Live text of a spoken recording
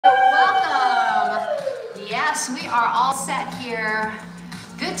Yes, we are all set here.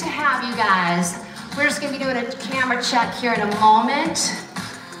 Good to have you guys. We're just gonna be doing a camera check here in a moment.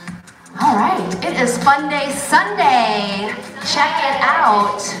 All right, it is Fun Day Sunday. Check it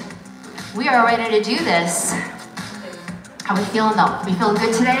out. We are ready to do this. How are we feeling though? We feeling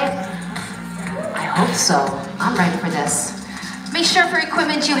good today? I hope so. I'm ready for this. Make sure for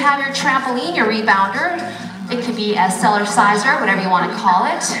equipment you have your trampoline, your rebounder. It could be a stellar-sizer, whatever you want to call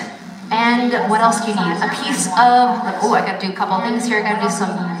it. And what else do you need? A piece of, oh, I gotta do a couple of things here. I gotta do some,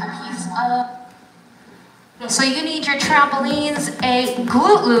 so you need your trampolines, a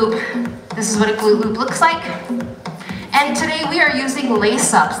glute loop. This is what a glute loop looks like. And today we are using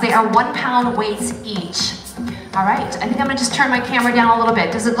lace-ups. They are 1 pound weights each. All right, I think I'm gonna just turn my camera down a little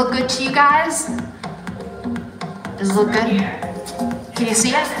bit. Does it look good to you guys? Does it look good? Can you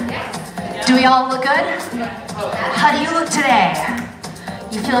see it? Do we all look good? How do you look today?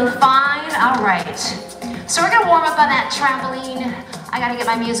 You feeling fine? All right. So we're gonna warm up on that trampoline. I gotta get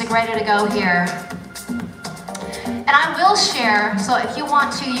my music ready to go here. And I will share, so if you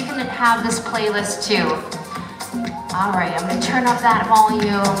want to, you can have this playlist too. All right, I'm gonna turn up that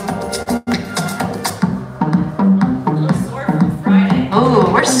volume.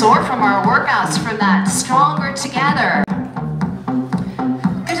 Oh, we're sore from our workouts from that Stronger Together.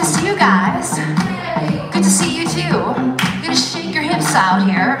 Good to see you guys. Good to see you too. You're gonna shake your hips out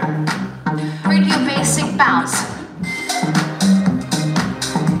here. We're gonna do a basic bounce.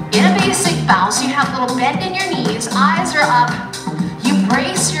 In a basic bounce, you have a little bend in your knees, eyes are up. You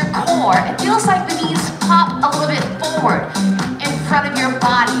brace your core. It feels like the knees pop a little bit forward in front of your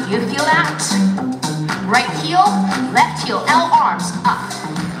body. You feel that? Right heel, left heel, L arms up.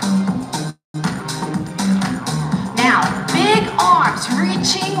 Now, big arms,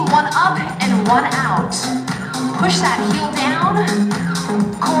 reaching one up and one out. Push that heel down.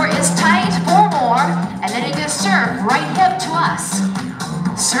 Core is tight, 4 more, and then you're gonna serve right hip to us.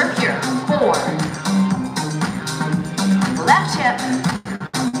 Serve here, 4. Left hip.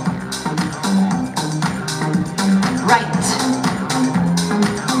 Right.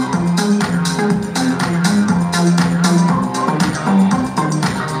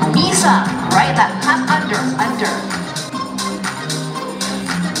 Knees up, right, left, come under.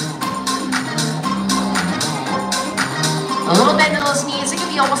 A little bend in those knees. It can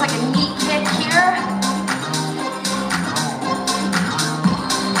be almost like a knee kick here.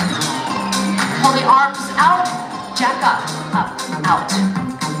 Pull the arms out, jack up, out.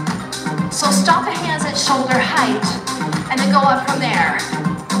 So stop the hands at shoulder height, and then go up from there.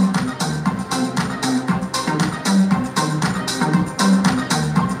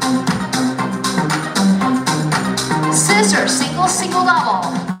 Scissor, single,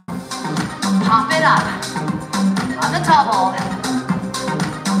 double. Pop it up. On the double.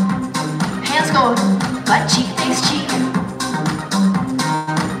 Hands go butt cheek, face cheek.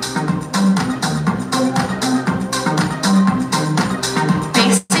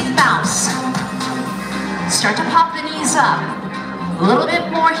 Basic bounce. Start to pop the knees up. A little bit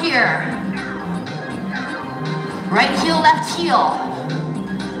more here. Right heel, left heel.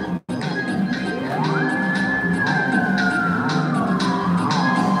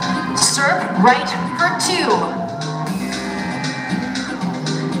 Serve right for 2.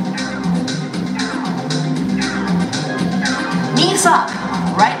 Knees up,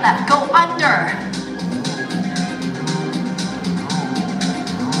 right, left, go under.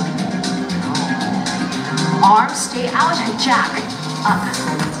 Arms stay out, jack, up.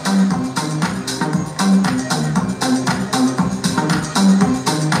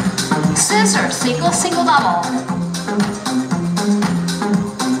 Scissor, single, double.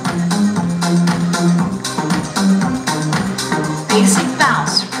 Basic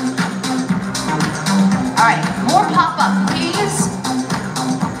bounce. All right, more pop-up, please.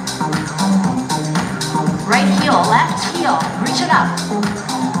 Right heel, left heel, reach it up.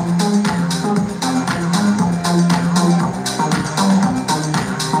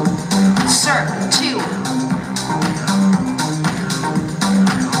 Serve, 2.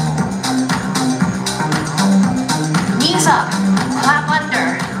 Knees up, clap under.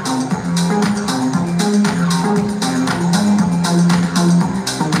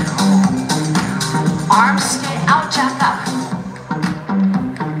 Arms stay out, jack up.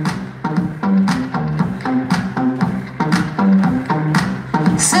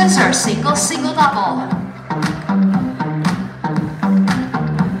 Scissor, single, double.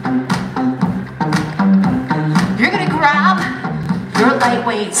 You're gonna grab your light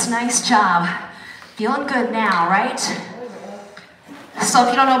weights. Nice job. Feeling good now, right? So if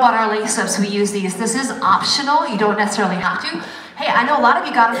you don't know about our lace-ups, we use these. This is optional. You don't necessarily have to. Hey, I know a lot of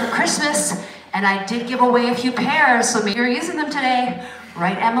you got them for Christmas, And I did give away a few pairs, so maybe you're using them today.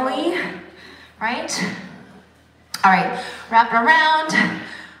 Right, Emily? Right? All right, wrap it around.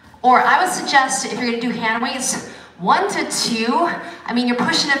 Or I would suggest, if you're gonna do hand weights, 1 to 2. I mean, you're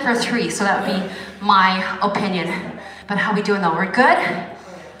pushing it for 3, so that would be my opinion. But how we doing though? We're good?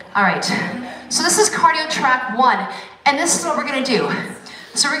 All right, so this is cardio track 1, and this is what we're gonna do.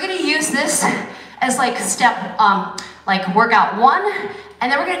 So we're gonna use this as like step, like workout 1,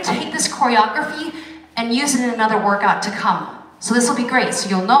 and then we're gonna take this choreography and use it in another workout to come. So this will be great, so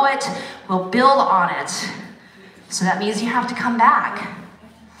you'll know it, we'll build on it. So that means you have to come back.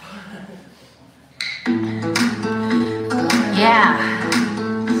 Yeah.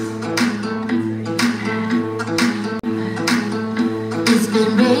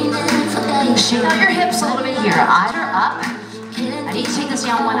 Shake out your hips a little bit here. Eyes are up. I need to take this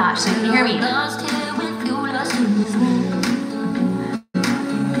down 1 notch so you can hear me.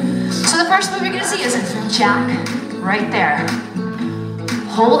 So the first move you're going to see is jack right there.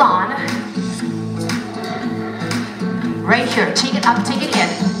 Hold on. Right here. Take it up, take it in.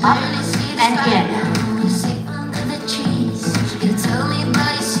 Up and in.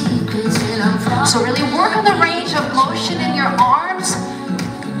 So really work on the range of motion in your arms,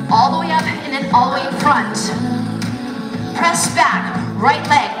 all the way up and then all the way in front. Press back, right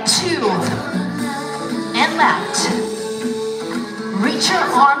leg, 2, and left. Reach your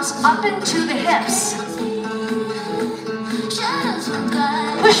arms up into the hips.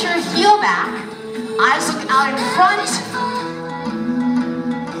 Push your heel back, eyes look out in front.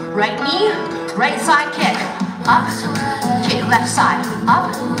 Right knee, right side kick, up, kick, left side,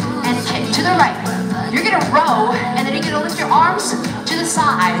 up, and kick to the right. You're gonna row, and then you're gonna lift your arms to the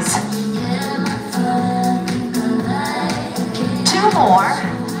sides. 2 more.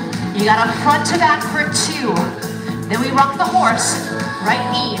 You got a front to back for 2. Then we rock the horse. Right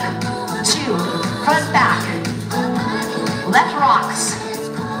knee, 2, front back. Left rocks.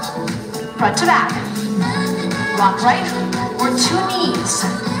 Front to back. Rock right or 2 knees.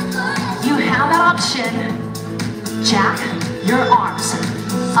 You have that option. Jack your arms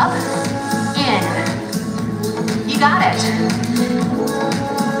up, in. You got it.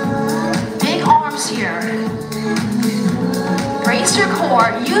 Big arms here. Brace your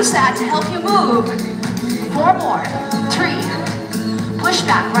core. Use that to help you move. 4 more. 3. Push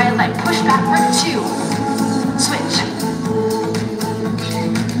back, right leg. Push back for 2. Switch.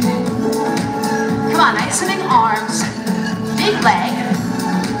 Come on, nice and big arms. Big leg.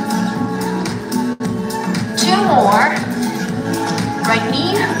 2 more. Right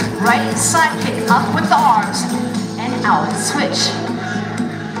knee, right side kick, up with the arms, and out, switch.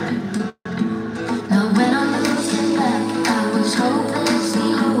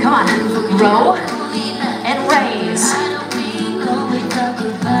 Come on, row and raise.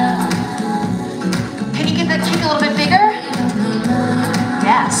 Can you get that kick a little bit bigger?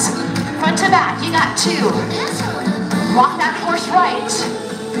 Yes. Front to back, you got 2. Rock that horse right.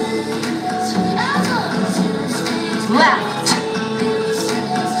 Left.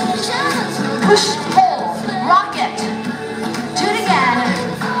 Push, pull, rock it. Do it again.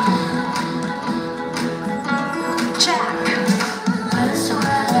 Jack.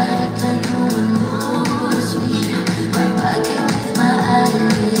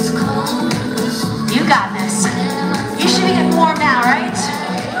 You got this. You should be getting warm now, right?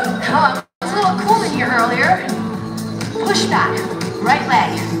 Oh, it was a little cool in here earlier. Push back, right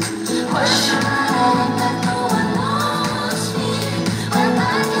leg. Push.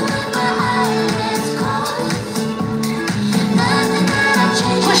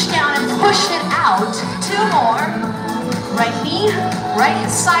 Push down and push it out. 2 more. Right knee, right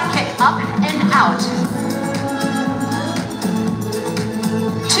side kick, up and out.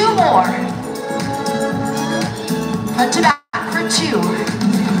 2 more. Front to back for 2.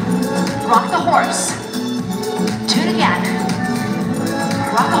 Rock the horse. Do it again.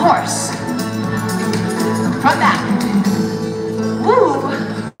 Rock the horse. Front back. Woo!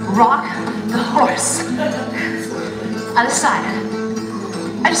 Rock the horse. Other side.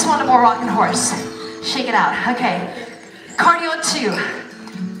 I just wanted more rocking horse. Shake it out. Okay. Cardio 2.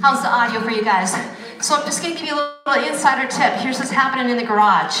 How's the audio for you guys? So I'm just going to give you a little insider tip. Here's what's happening in the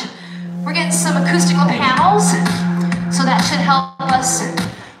garage. We're getting some acoustical panels, so that should help us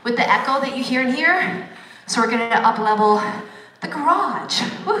with the echo that you hear in here. So we're going to up-level the garage.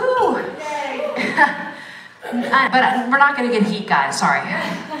 Woohoo! But we're not going to get heat, guys. Sorry.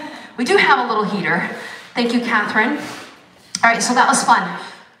 We do have a little heater. Thank you, Catherine. All right, so that was fun.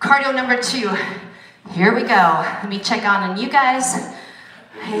 Cardio number 2. Here we go. Let me check on you guys.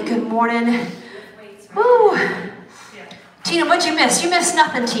 Hey, good morning. Woo! Tina, what'd you miss? You missed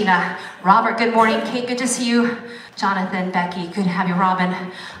nothing, Tina. Robert, good morning. Kate, good to see you. Jonathan, Becky, good to have you. Robin.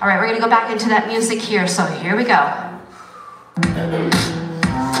 All right, we're gonna go back into that music here, so here we go.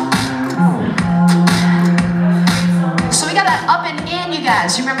 So we got that up and in, you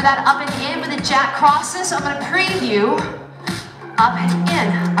guys. Remember that up and in with the jack crosses? So I'm gonna preview. Up and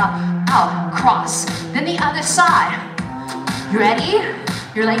in, up, out, cross. Then the other side. You ready?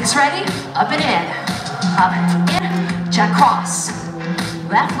 Your legs ready? Up and in, in, jack cross.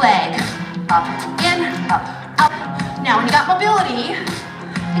 Left leg, up, in, up, out. Now when you got mobility,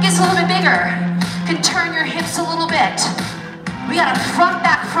 it gets a little bit bigger. You can turn your hips a little bit. We got a front,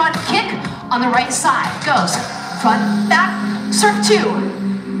 back, front kick on the right side. Goes front, back, serve two.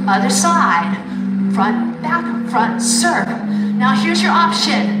 Other side, front, back, front, serve. Now here's your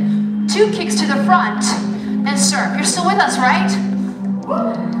option. 2 kicks to the front and serve. You're still with us, right?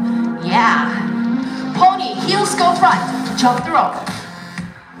 Yeah. Pony, heels go front. Jump the rope.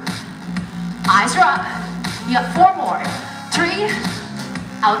 Eyes are up. You got 4 more. 3,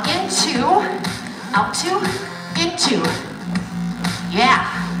 out into, out 2, into. Yeah.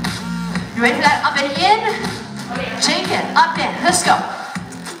 You ready for that up and in? Shake it, up in, let's go.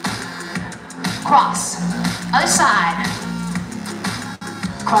 Cross, other side.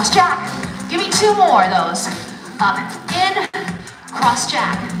 Cross jack. Give me 2 more of those. Up, in, cross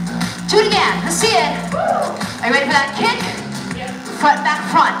jack. Do it again, let's see it. Are you ready for that kick? Front, back,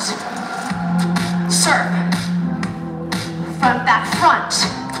 front. Serve. Front, back, front.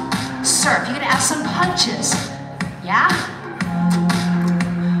 Serve. You're gonna add some punches. Yeah?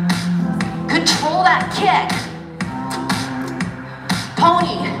 Control that kick.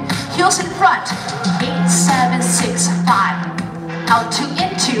 Pony. Heels in front. 8, 7, 6, 5. Out to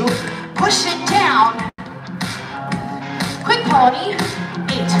into, push it down. Quick pony,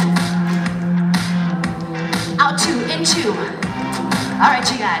 8. Out to, into. All right,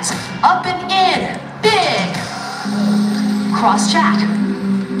 you guys, up and in, big. Cross jack,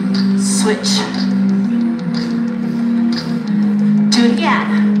 switch. Do it again.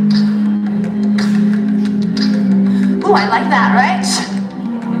 Ooh, I like that, right?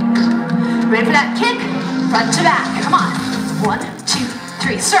 Ready for that kick? Front to back, come on. 1, 2,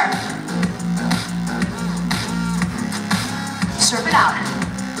 3, serve. Serve it out.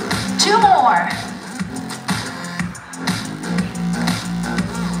 2 more.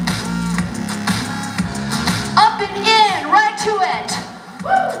 Up and in, right to it.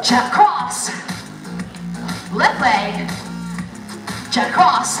 Jack cross. Left leg. Jack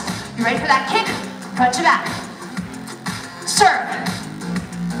cross. You ready for that kick? Front to back. Serve.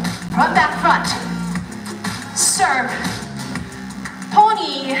 Front, back, front. Serve.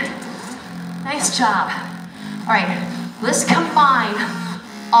 Pony. Nice job. All right, let's combine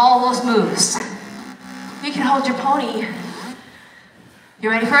all those moves. You can hold your pony. You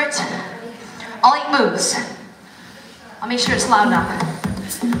ready for it? All 8 moves. I'll make sure it's loud enough.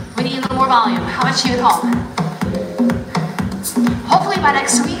 We need a little more volume. How about you at home? Hopefully by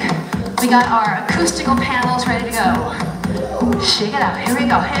next week, we got our acoustical panels ready to go. Shake it out. Here we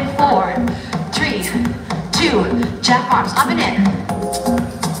go. In 4, 3, 2, jack arms, up and in.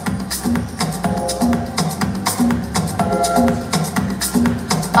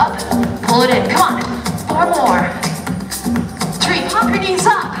 Up, pull it in, come on. 4 more. 3, pop your knees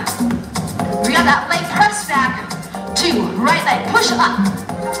up. We got that leg press back. 2, right leg, push up.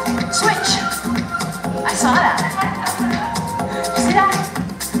 Switch. I saw that. You see that?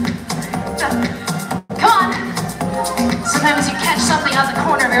 Come on. Sometimes you catch something out the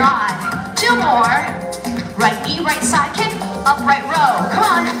corner of your eye. 2 more. Right knee, right side kick, upright row. Come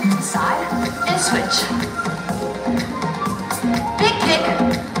on. Side and switch. Big kick.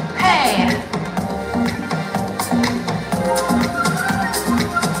 Hey.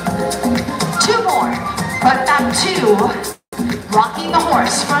 2 more. Front back 2. Rocking the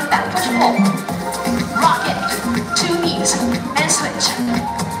horse. Front back push pull. Rock it. 2 knees and switch.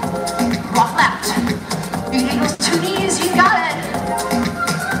 Rock left. You can get those 2 knees. You got it.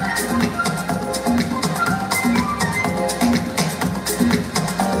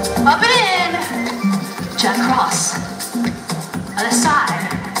 Up and in. Jack cross. Other side.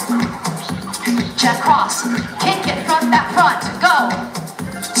 Jack cross. Kick it. Front back front. Go.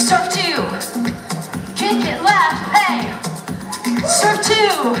 Serve 2. Kick it left. Hey. Serve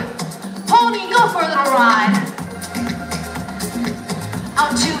 2. Pony. Go for a little ride.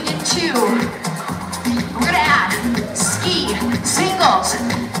 Out 2 into. We're gonna add ski singles.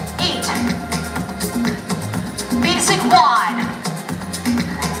 8. Basic wide.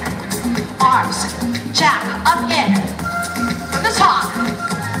 Arms. Jack up in. From the top.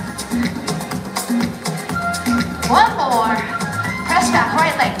 One more. Press back,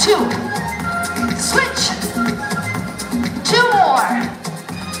 right leg, 2. Switch. 2 more.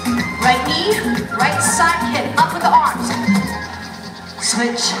 Right knee, right side hip, up with the arms.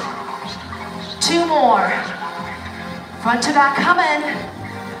 Switch. 2 more. Front to back coming.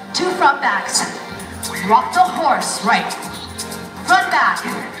 2 front backs. Rock the horse, right. Front back.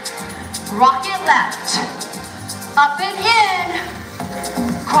 Rock it left. Up and in.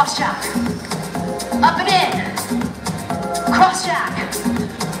 Cross jack. Up and in. Cross jack.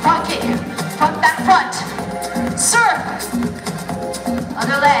 Front kick. Front back front. Surf.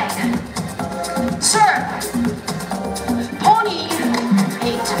 Other leg. Surf. Pony.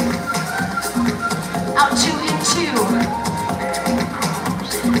 8. Out 2 in 2.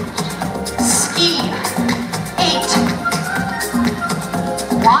 Ski. 8.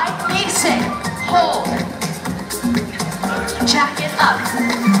 Wide basic. Hold. Jack it up.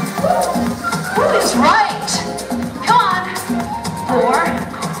 Who is right? Come on. 4,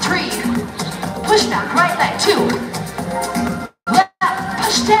 3. Push back, right leg, 2. Left,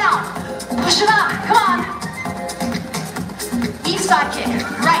 push down. Push it up, come on. East side kick,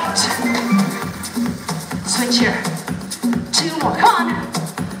 right. Switch here. 2 more, come on.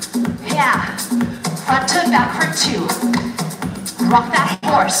 Yeah. Front to back for 2. Rock that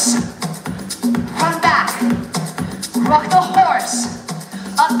horse. Front back. Rock the horse.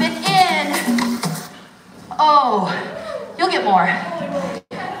 Up and in. Oh, you'll get more.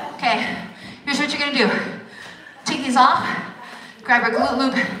 Okay, here's what you're gonna do. Take these off, grab your glute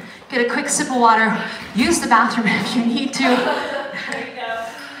loop, get a quick sip of water, use the bathroom if you need to. There you go.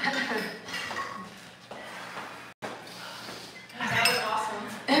 That was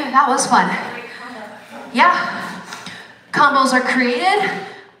awesome. That was fun. Yeah, combos are created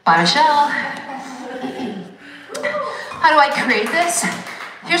by Michelle. How do I create this?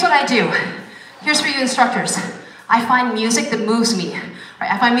 Here's what I do. Here's for you instructors. I find music that moves me.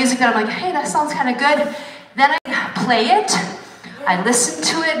 Right? I find music that I'm like, hey, that sounds kind of good. Then I play it, I listen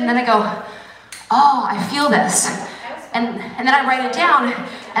to it, and then I go, oh, I feel this. And then I write it down,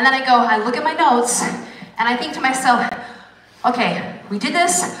 and then I look at my notes, and I think to myself, okay, we did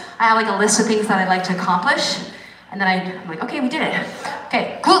this. I have like a list of things that I'd like to accomplish. And then I'm like, okay, we did it.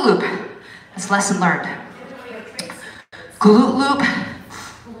 Okay, glute loop. That's lesson learned. Glute loop,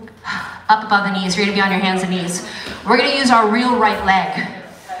 up above the knees. You're gonna be on your hands and knees. We're gonna use our real right leg.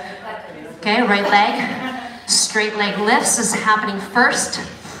 Okay, right leg. Straight leg lifts is happening first.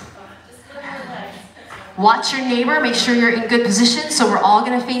 Watch your neighbor, make sure you're in good position. So we're all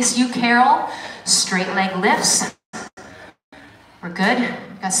gonna face you, Carol. Straight leg lifts. We're good,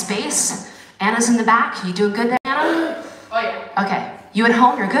 got space. Anna's in the back. You doing good there, Anna? Oh yeah. Okay, you at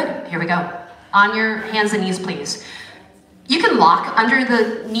home, you're good. Here we go. On your hands and knees, please. You can lock under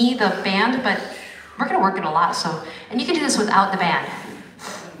the knee, the band, but we're gonna work it a lot, so, and you can do this without the band.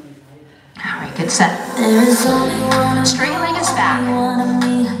 All right, good set. Straight leg is back.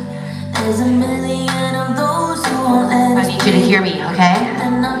 I need you to hear me, okay?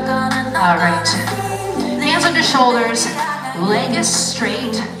 All right. Hands under shoulders, leg is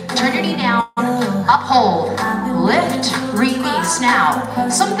straight. Turn your knee down, uphold, lift, release. Now,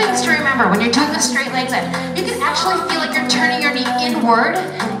 some things to remember when you're doing the straight leg lift. You can actually feel like you're turning your knee inward,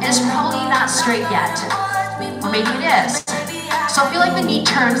 and it's probably not straight yet. Or maybe it is. So feel like the knee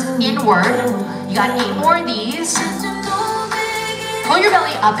turns inward. You got 8 more of these. Pull your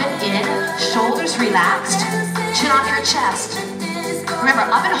belly up and in, shoulders relaxed, chin off your chest. Remember,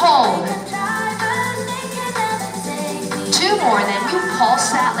 up and hold. 2 more, then you pulse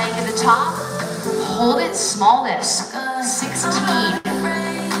that leg at the top. Hold it, small lifts. 16.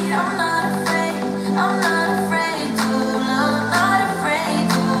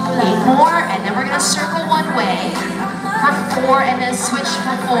 8 more, and then we're gonna circle one way for 4, and then switch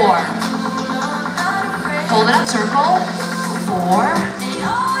for 4. Hold it up, circle. 4,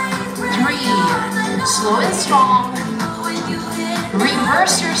 3. Slow and strong.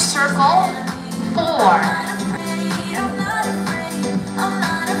 Reverse your circle. 4.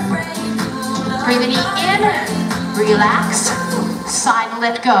 Bring the knee in, relax, side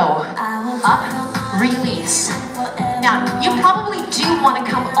let go, up, release. Now, you probably do want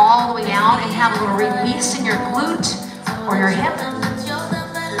to come all the way down and have a little release in your glute or your hip.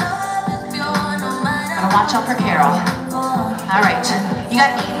 Gotta watch out for Carol. All right, you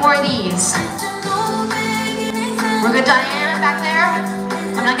got 8 more of these. We're good, Diane, back there?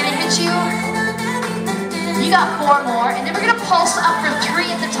 I'm not gonna hit you. You got 4 more, and then we're gonna pulse up for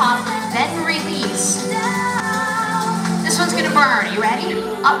 3 at the top, then release. This one's gonna burn. You ready?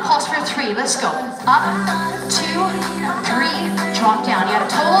 Up, pulse for 3. Let's go. Up, 2, 3, drop down. You got a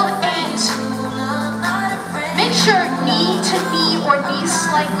total of 8. Make sure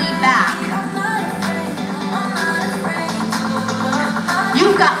slightly back.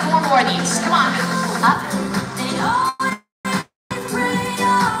 You've got 4 more of these. Come on. Up.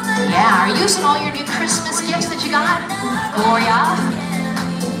 Yeah, are you using all your new Christmas gifts that you got? Gloria.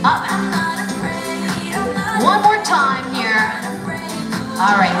 Up. One more time here.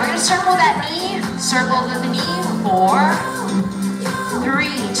 All right, we're gonna circle that knee. Circle the knee. 4, 3,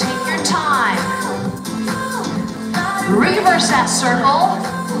 take your time. Reverse that circle.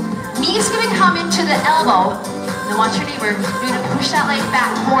 Knee's gonna come into the elbow. Then watch your knee, we're gonna push that leg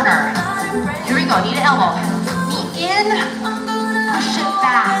back corner. Here we go, knee to elbow. Knee in, push it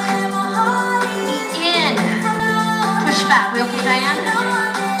back. Knee in, push back. We okay, Diane?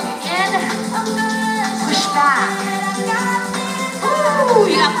 In, push back. Ooh,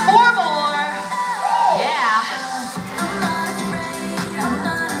 you got 4 more. Yeah.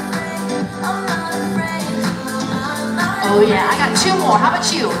 Oh yeah, I got 2 more. How about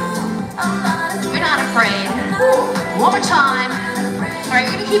you? You're not afraid. One more time. All right,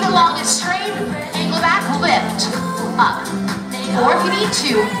 you're gonna keep it long and straight. Angle back, lift, up. Or if you need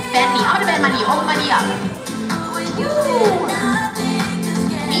to, bend knee. I'm gonna bend my knee, hold my knee up. Woo.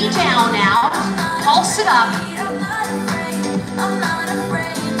 Knee down now, pulse it up.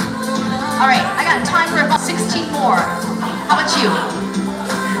 All right, I got time for about 16 more. How about you?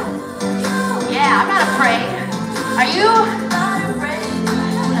 Yeah, I'm not afraid. Are you?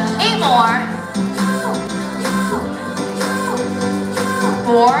 8 more.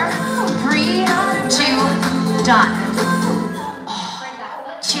 4, 3, 2, done. Oh,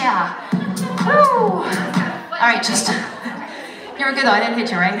 yeah. Woo. All right, just, you were good though, I didn't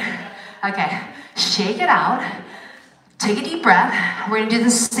hit you, right? Okay, shake it out. Take a deep breath. We're gonna do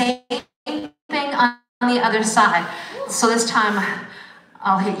the same thing on the other side. So this time,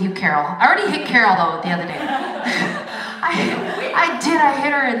 I'll hit you, Carol. I already hit Carol though the other day. I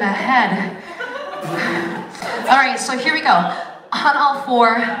hit her in the head. All right, so here we go. On all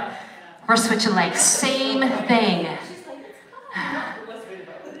 4, we're switching legs. Same thing.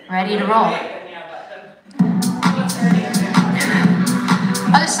 Ready to roll.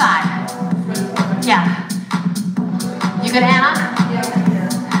 Other side. Yeah. You good, Anna?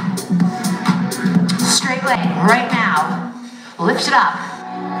 Straight leg, right now. Lift it up.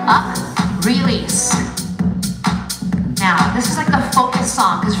 Up, release. Now, this is like the focus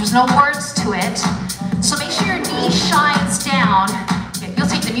song because there's no words to it. So make sure your knee shines down. You'll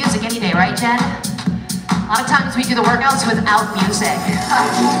take the music any day, right, Jen? A lot of times we do the workouts without music.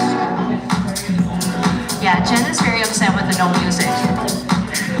 Yeah, Jen is very upset with the no music.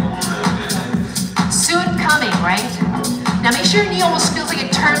 Soon coming, right? Now make sure your knee almost feels like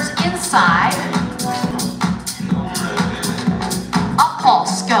it turns inside. Up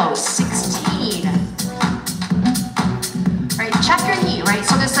pulse, go, 16. Right, check your knee, right?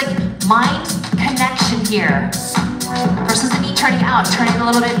 So there's like mind connection here. Versus the knee turning out, turning a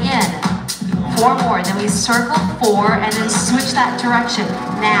little bit in. 4 more, then we circle 4 and then switch that direction.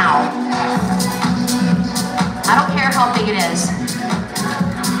 Now. I don't care how big it is.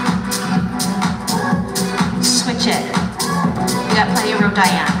 Switch it. You got plenty of room,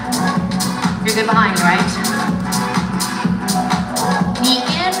 Diane. You're good behind me, right? Knee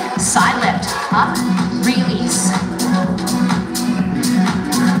in, side lift. Up, release.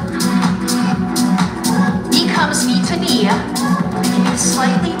 Knee comes knee to knee. Knee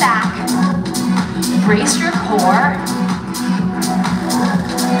slightly back. Brace your core.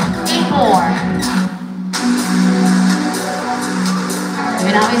 8 more. You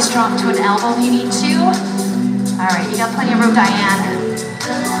can always drop to an elbow if you need to. All right, you got plenty of room, Diane.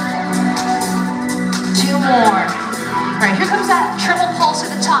 2 more. All right, here comes that triple pulse at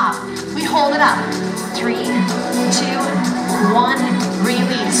the top. We hold it up. 3, 2, 1,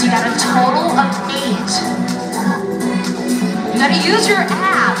 release. You got a total of 8. You got to use your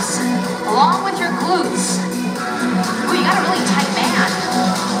abs along with your glutes. Ooh, you got a really tight band.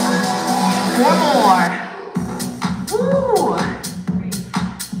 4 more. Woo.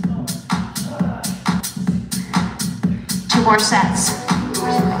 2 more sets.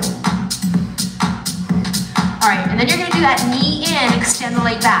 All right, and then you're gonna do that knee in, extend the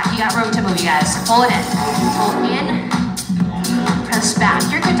leg back. You got room to move, you guys. Pull it in. Pull in, press back.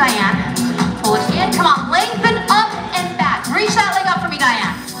 You're good, Diane. Pull it in, come on, lengthen up and back. Reach that leg up for me,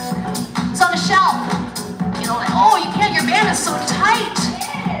 Diane. It's on the shelf. You know, like, oh, you can't, your band is so tight.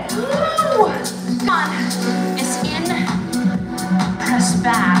 Woo! Come on, it's in, press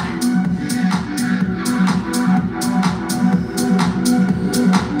back.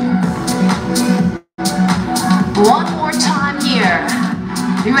 One more time here.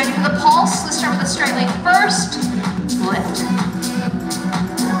 You ready for the pulse? Let's start with the straight leg first. Lift.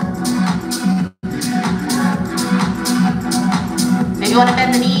 want to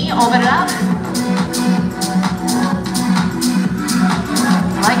bend the knee, open it up.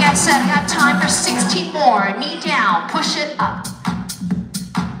 Like I said, I got time for 16 more. Knee down, push it up.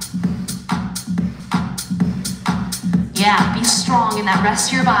 Yeah, be strong in that rest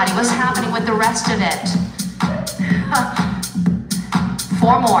of your body. What's happening with the rest of it?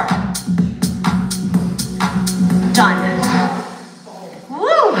 4 more. Done.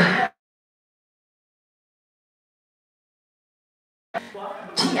 Woo!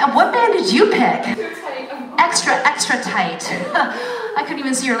 Yeah, what band did you pick? Extra, extra tight. I couldn't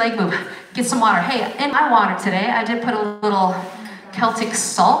even see your leg move. Get some water. Hey, in my water today, I did put a little Celtic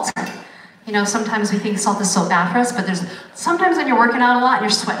salt. You know, sometimes we think salt is so bad for us, but sometimes when you're working out a lot and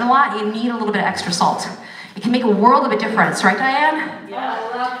you're sweating a lot, you need a little bit of extra salt. It can make a world of a difference, right, Diane? Yeah,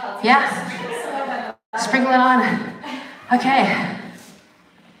 I love Celtic. Yeah? Sprinkle it on. Okay.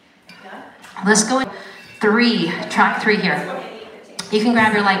 Let's go in 3, track 3 here. You can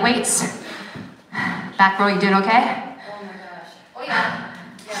grab your light weights. Back row, you doing okay? Oh my gosh. Oh yeah.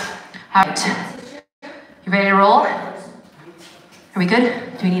 Yeah. All right. You ready to roll? Are we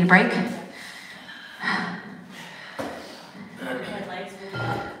good? Do we need a break?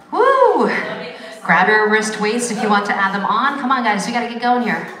 Woo! Grab your wrist weights if you want to add them on. Come on, guys, we gotta get going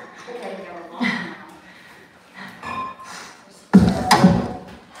here.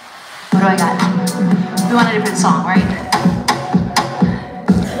 What do I got? We want a different song, right?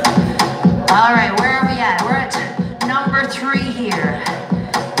 All right, where are we at? We're at number 3 here.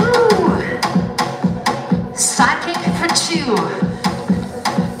 Woo! Side kick for 2.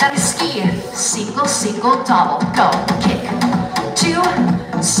 Then ski. Single, single, double. Go. Kick. 2.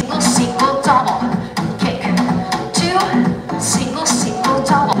 Single, single, double. Kick. 2. Single, single,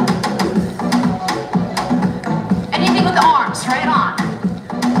 double. Anything with the arms, right on.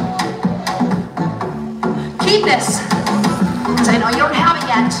 Keep this, because I know you don't have it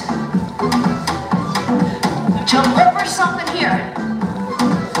yet. Jump over something here.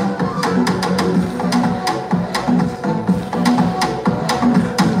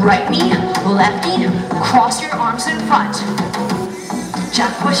 Right knee, left knee, cross your arms in front.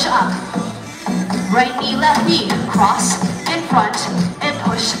 Jack push up. Right knee, left knee, cross in front and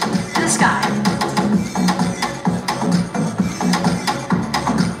push to the sky.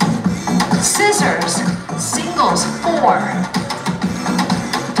 Scissors, singles, 4.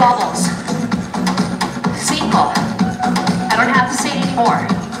 Doubles, single. I don't have to say it anymore.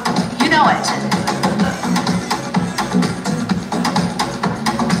 You know it.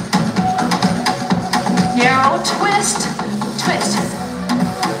 Narrow twist, twist.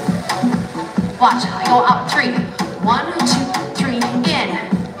 Watch, I go out 3. 1, 2, 3, in.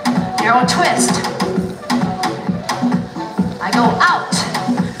 Narrow twist. I go out.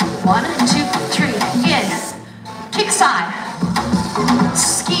 1, 2, 3, in. Kick side.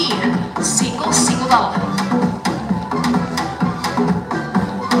 Ski. Single, single, double.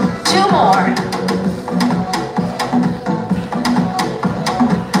 2 more.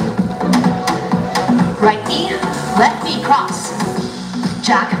 Right knee, left knee, cross.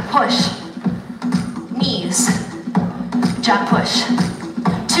 Jack, push. Knees. Jack, push.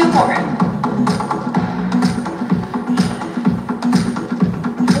 2 more.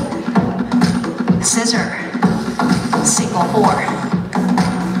 Scissor. Single, 4.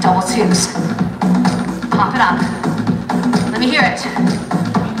 Double 2s. Pop it up. Let me hear it.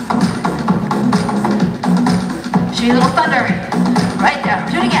 Show you a little thunder. Right there.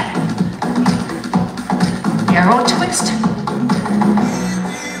 Do it again. Narrow twist.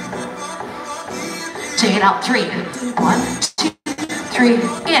 Take it out 3. 1, 2, 3,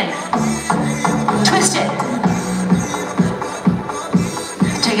 in. Twist it.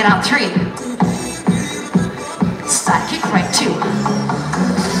 Take it out 3. Side kick, right 2.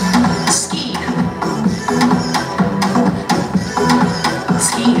 Ski.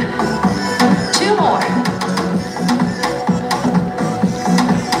 Ski. 2 more.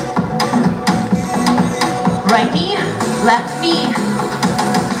 Right knee, left knee.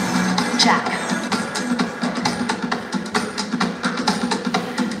 Jack.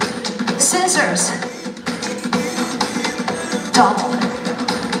 Scissors. Double.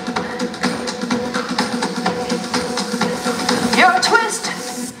 Narrow twist.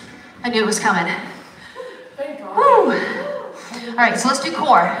 I knew it was coming. Woo. All right, so let's do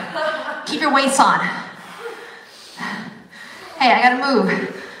core. Keep your weights on. Hey, I gotta move.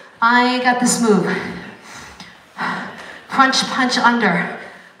 I got this move. Crunch, punch, under.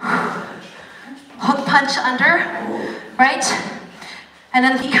 Hook, punch, under, right? And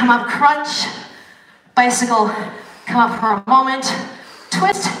then if you come up, crunch, bicycle, come up for a moment,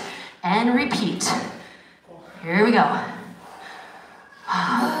 twist, and repeat. Here we go.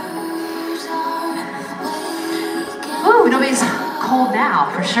 Ooh, nobody's cold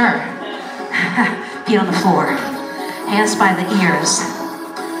now, for sure. Feet on the floor. Hands by the ears.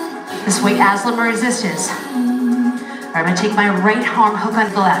 This 𝗙𝗚𝗟𝗪 resistance. All right, I'm gonna take my right arm, hook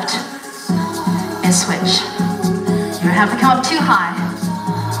on the left, and switch. You don't have to come up too high.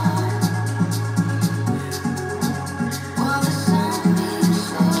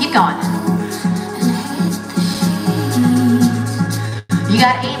 Keep going. You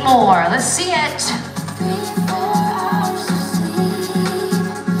got 8 more. Let's see it.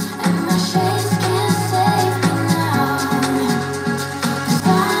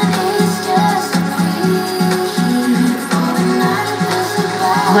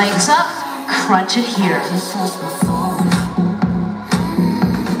 Legs up, crunch it here.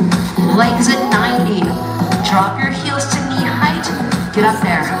 Legs at 90. Drop your heels to knee height. Get up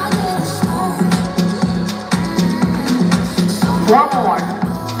there. 4 more.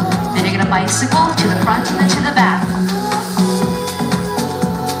 Then you're gonna bicycle to the front and then to the back.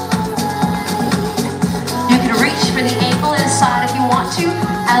 You can reach for the ankle inside if you want to.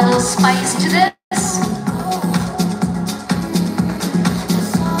 Add a little spice to this.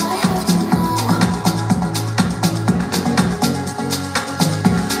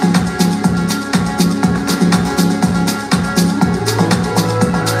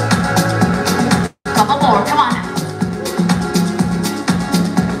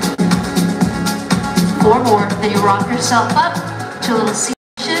 Then you rock yourself up to a little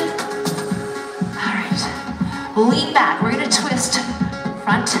C-position. All right, lean back. We're gonna twist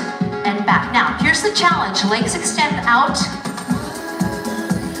front and back. Now, here's the challenge. Legs extend out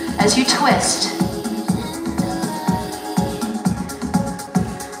as you twist.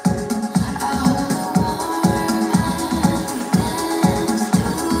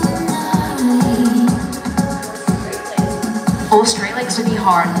 Oh, straight legs would be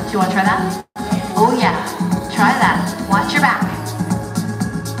hard. Do you wanna try that? Oh yeah. Try that. Watch your back.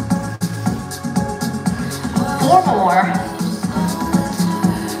 4 more.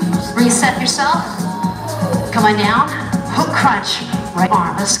 Reset yourself. Come on down. Hook crunch. Right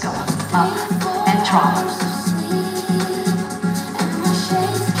arm. Let's go. Up and drop.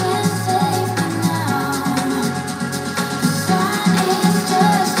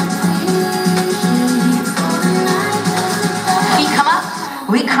 Feet come up.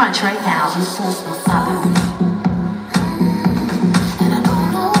 We crunch right now. Up.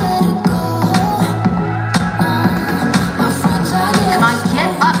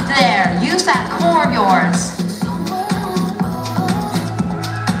 Yours.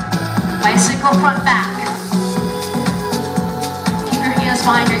 Bicycle front back. Keep your hands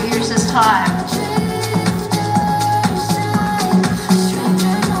behind your ears this time.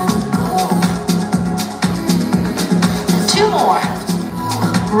 And 2 more.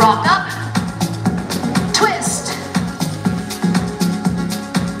 Rock up. Twist.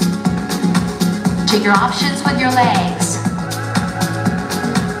 Take your options with your legs.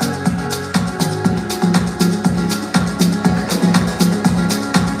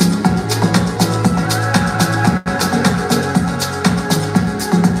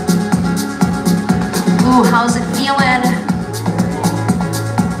 Ooh, how's it feeling?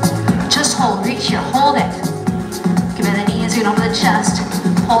 Just hold, reach here, hold it. Give it the knees, you know, over the chest.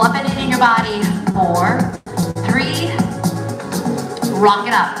 Pull up and in your body. 4, 3, rock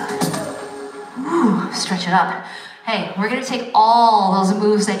it up. Ooh, stretch it up. Hey, we're gonna take all those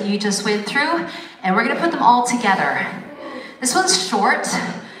moves that you just went through and we're gonna put them all together. This one's short,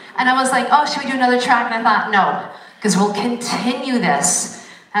 and I was like, oh, should we do another track? And I thought, no, because we'll continue this.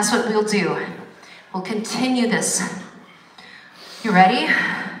 That's what we'll do. We'll continue this. You ready?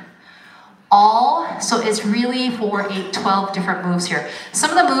 So it's really for 12 different moves here.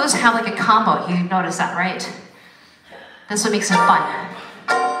 Some of the moves have like a combo. You notice that, right? That's what makes it fun.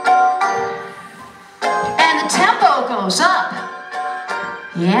 And the tempo goes up.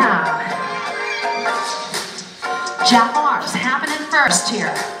 Yeah. Jab arms happening first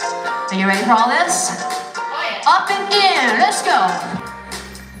here. Are you ready for all this? Up and in, let's go.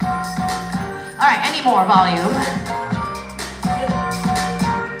 All right, any more volume?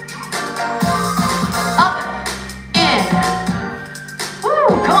 Up, in. Woo,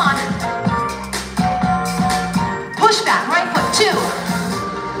 come on. Push back, right foot, 2.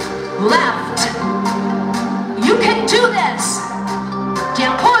 Left. You can do this.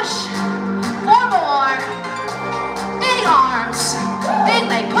 Down, push. 4 more. Big arms. Big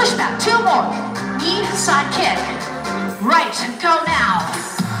leg, push back, 2 more. Knee, side kick. Right, go now.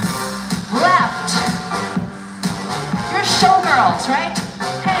 Left. You're showgirls, right?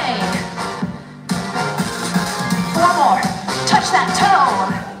 Hey. 4 more. Touch touch that toe.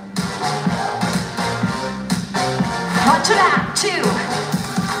 Front to back, 2.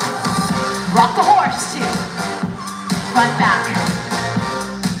 Rock the horse, 2. Front back.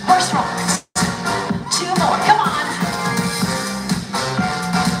 Horse rocks. 2 more, come on.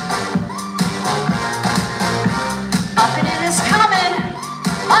 Up and in is coming.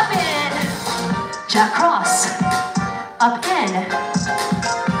 Up in. Jack cross. Up in.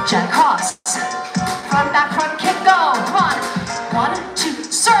 Jack cross. Front back, front kick, go. Come on. 1, 2,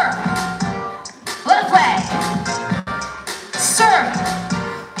 serve. Let it play. Serve.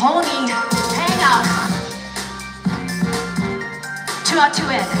 Pony. Hang out. 2 out, 2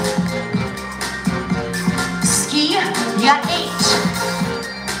 in. Ski. You got 8.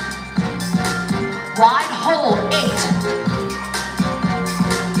 Wide hold. 8.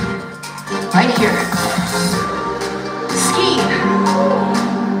 Right here. Ski.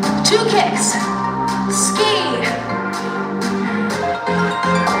 2 kicks. Ski.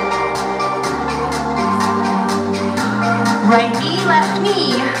 Right knee, left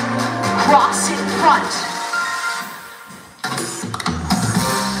knee. Cross in front.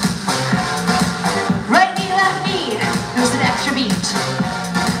 Right knee, left knee. There's an extra beat.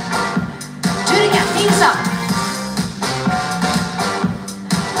 Do it again. Knees up.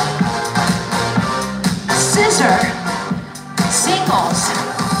 Scissor. Singles.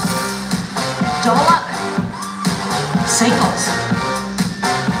 Double up. Singles.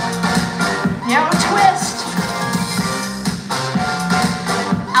 Narrow twist.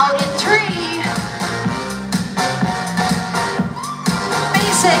 Out in 3.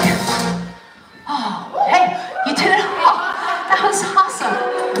 Basic. Oh, hey, you did it all. That was awesome.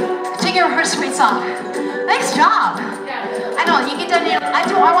 Take your reverse weights off. Nice job. I know, you get done. I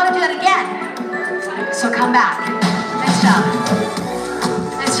want to do that again. So come back. Nice job.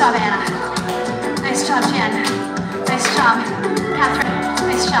 Nice job, Anna. Nice job, Jen. Nice job, Catherine.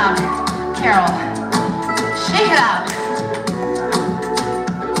 Nice job, Carol. Shake it out.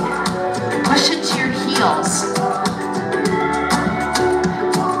 Push into your heels.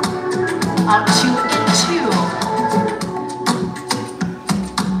 Out 2 in 2.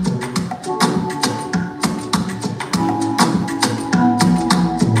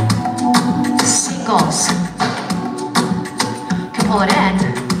 Singles. Can pull it in.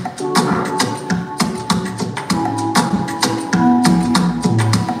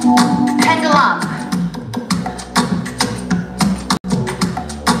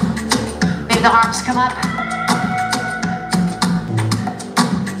 The arms come up.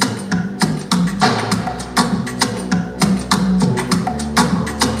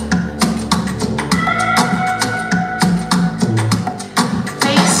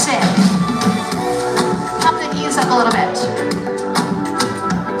 Basic. Pump the knees up a little bit.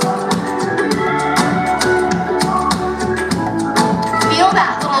 Feel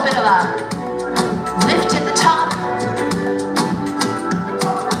that little bit of a lift at the top.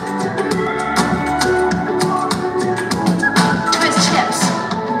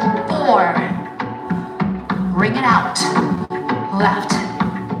 Bring it out. Left.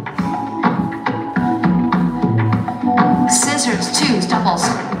 Scissors, 2s, doubles.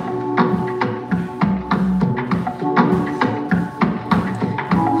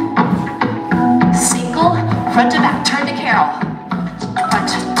 Single, front to back. Turn to Carol.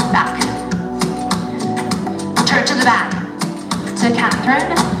 Front, back. Turn to the back. To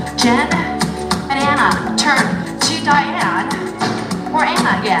Catherine, Jen, and Anna. Turn to Diane, or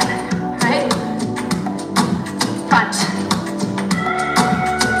Anna again. Right? Front.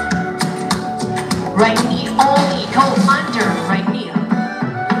 Right knee only, go under right knee.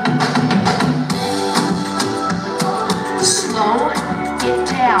 Slow it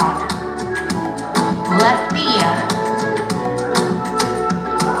down. Left knee.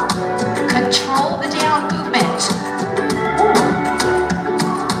 Control the down movement.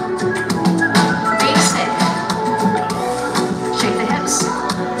 Basic. Shake the hips.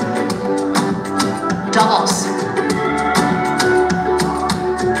 Doubles.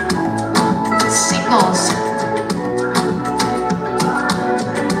 Singles.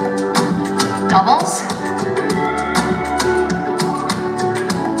 Doubles.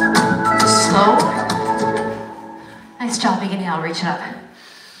 Slow. Nice job, beginning. I'll reach it up.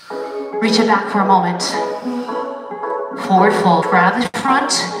 Reach it back for a moment. Forward fold. Grab the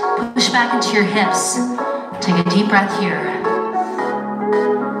front. Push back into your hips. Take a deep breath here.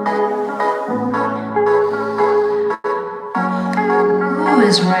 Ooh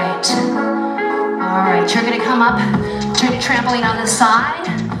is right. All right, you're gonna come up, turn your trampoline on the side,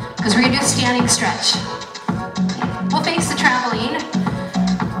 because we're gonna do a standing stretch. We'll face the trampoline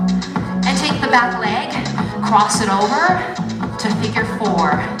and take the back leg, cross it over to figure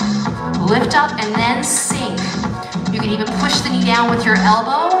 4. Lift up and then sink. You can even push the knee down with your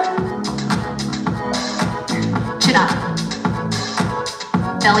elbow. Chin up.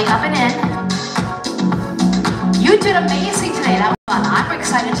 Belly up and in. You did amazing today. That was fun. I'm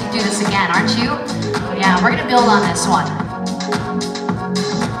excited to do this again, aren't you? Yeah, we're gonna build on this one.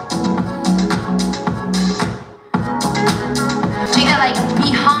 Take that like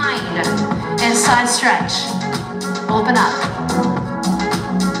behind and side stretch. Open up.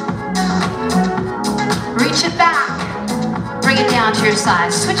 Reach it back. Bring it down to your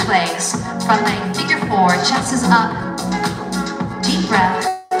side. Switch legs. Front leg, figure 4. Chest is up. Deep breath.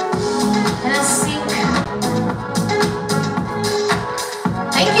 And then sink.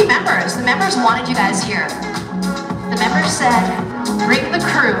 Thank you, members. The members wanted you guys here. The members said, bring the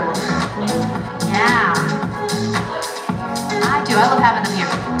crew. Yeah. I do. I love having them here.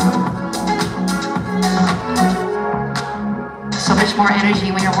 So much more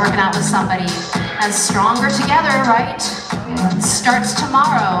energy when you're working out with somebody. And stronger together, right? Starts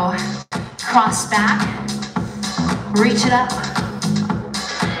tomorrow. Cross back. Reach it up.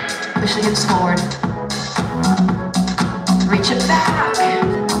 Push the hips forward. Reach it back.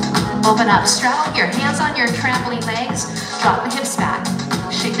 Open up. Straddle here. Hands on your trampoline legs. Drop the hips back.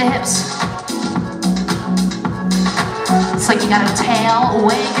 Shake the hips. It's like you got a tail.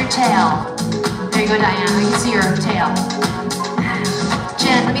 Wag your tail. There you go, Diane. Let me see your tail.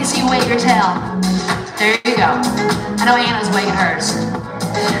 Jen, let me see you wag your tail. There you go. I know Anna's wagging hers.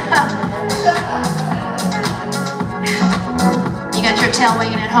 You got your tail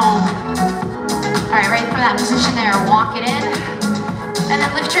wagging at home. All right, right from that position there, walk it in. And then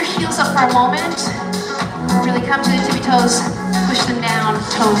lift your heels up for a moment. Really come to the tippy toes. Push them down,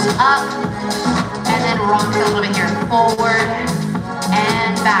 toes up. And then rock it a little bit here. Forward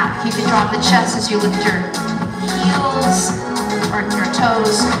and back. You can drop the chest as you lift your heels or your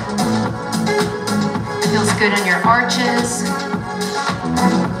toes. It feels good on your arches.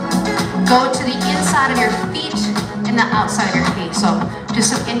 Go to the inside of your feet and the outside of your feet. So just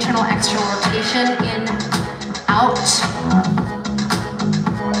some internal external rotation, in, out.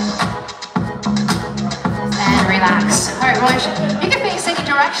 And relax. All right, roll. You can face any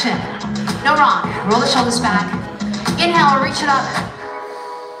direction. No wrong. Roll the shoulders back. Inhale, reach it up.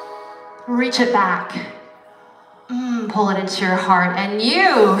 Reach it back. Pull it into your heart. And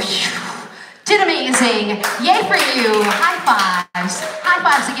you did amazing. Yay for you. High fives. High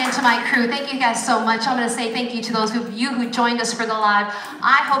fives again to my crew. Thank you guys so much. I'm going to say thank you to those of you who joined us for the live.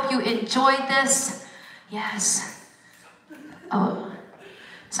 I hope you enjoyed this. Yes. Oh,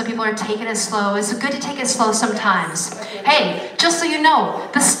 some people are taking it slow. It's good to take it slow sometimes. Hey, just so you know,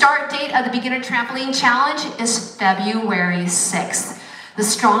 the start date of the Beginner Trampoline Challenge is February 6th. The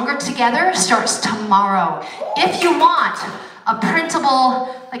Stronger Together starts tomorrow. If you want a printable,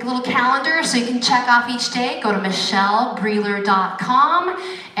 like a little calendar so you can check off each day, go to michellebreeler.com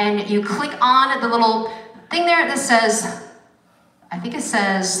and you click on the little thing there that says, I think it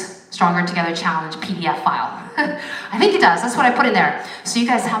says Stronger Together Challenge PDF file. I think it does. That's what I put in there. So you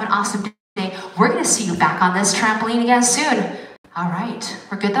guys have an awesome day. We're going to see you back on this trampoline again soon. All right.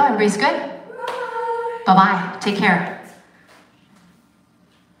 We're good though? Everybody's good? Bye-bye. Take care.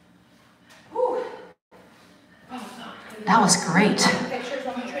 That was great.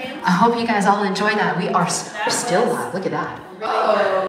 I hope you guys all enjoyed that. We're still live. Look at that.